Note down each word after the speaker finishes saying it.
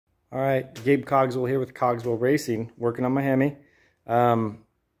All right, Gabe Cogswell here with Cogswell Racing, working on my hemi. I'm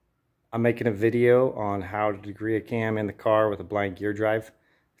making a video on how to degree a cam in the car with a blind gear drive.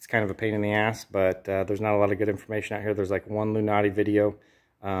 It's kind of a pain in the ass, but there's not a lot of good information out here. There's like one Lunati video.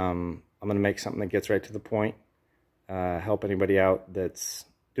 I'm going to make something that gets right to the point, help anybody out that's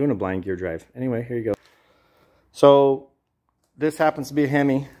doing a blind gear drive. Anyway, here you go. So this happens to be a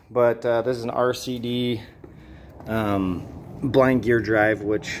hemi, but this is an RCD blind gear drive,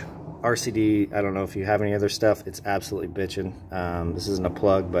 which RCD, I don't know if you have any other stuff, it's absolutely bitching. This isn't a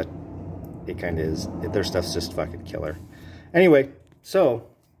plug, but it kind of is. Their stuff's just fucking killer. Anyway, so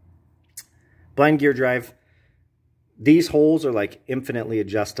blind gear drive. These holes are like infinitely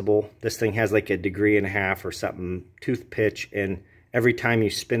adjustable. This thing has like a 1.5 degrees or something tooth pitch, and every time you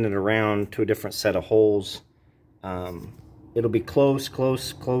spin it around to a different set of holes, it'll be close,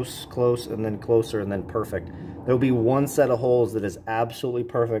 close, close, close, and then closer, and then perfect. There'll be one set of holes that is absolutely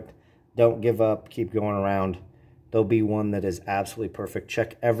perfect. Don't give up, keep going around. There'll be one that is absolutely perfect.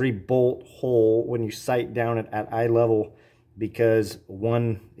 Check every bolt hole when you sight down it at eye level, because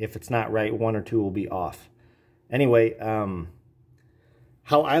one, if it's not right, one or two will be off. Anyway,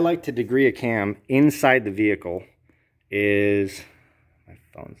 how I like to degree a cam inside the vehicle is, my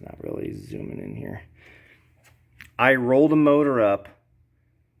phone's not really zooming in here. I roll the motor up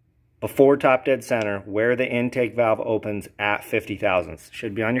before top dead center where the intake valve opens at 50 thousandths.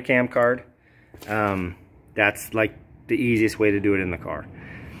 Should be on your cam card. That's like the easiest way to do it in the car.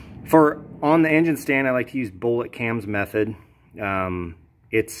 For on the engine stand, I like to use bullet cams method.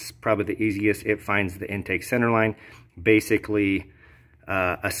 It's probably the easiest. It finds the intake center line, basically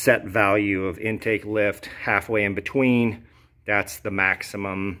a set value of intake lift halfway in between. That's the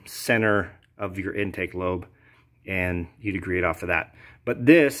maximum center of your intake lobe, and you degree it off of that. But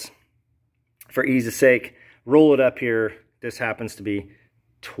this, for ease's sake, roll it up here. This happens to be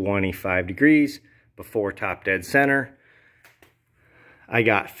 25 degrees before top dead center. I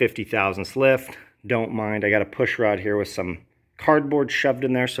got 50 thousandths lift. Don't mind. I got a push rod here with some cardboard shoved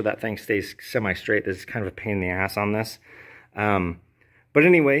in there so that thing stays semi-straight. This is kind of a pain in the ass on this. But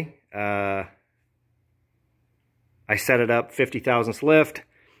anyway, I set it up 50 thousandths lift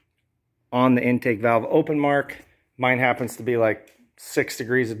on the intake valve open mark. Mine happens to be like 6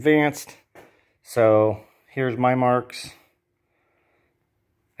 degrees advanced. So here's my marks.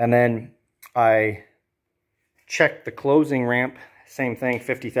 And then I check the closing ramp. Same thing,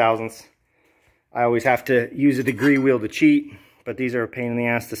 50 thousandths. I always have to use a degree wheel to cheat, but these are a pain in the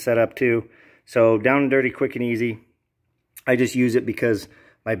ass to set up too. So down and dirty, quick and easy. I just use it because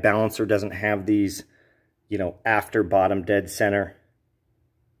my balancer doesn't have these, you know, after bottom dead center.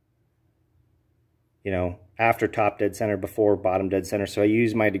 You know, after top dead center, before bottom dead center. So I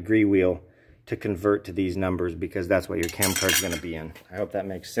use my degree wheel to convert to these numbers, because that's what your cam card is going to be in. I hope that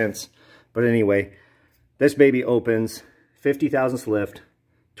makes sense. But anyway, this baby opens 50 thousandths lift,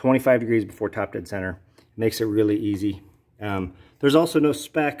 25 degrees before top dead center. Makes it really easy. There's also no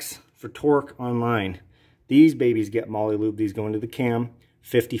specs for torque online. These babies get molly lube. These go into the cam,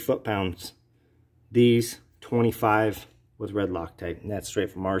 50 foot-pounds. These 25 with red Loctite, and that's straight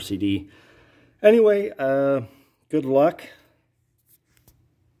from RCD. Anyway, good luck.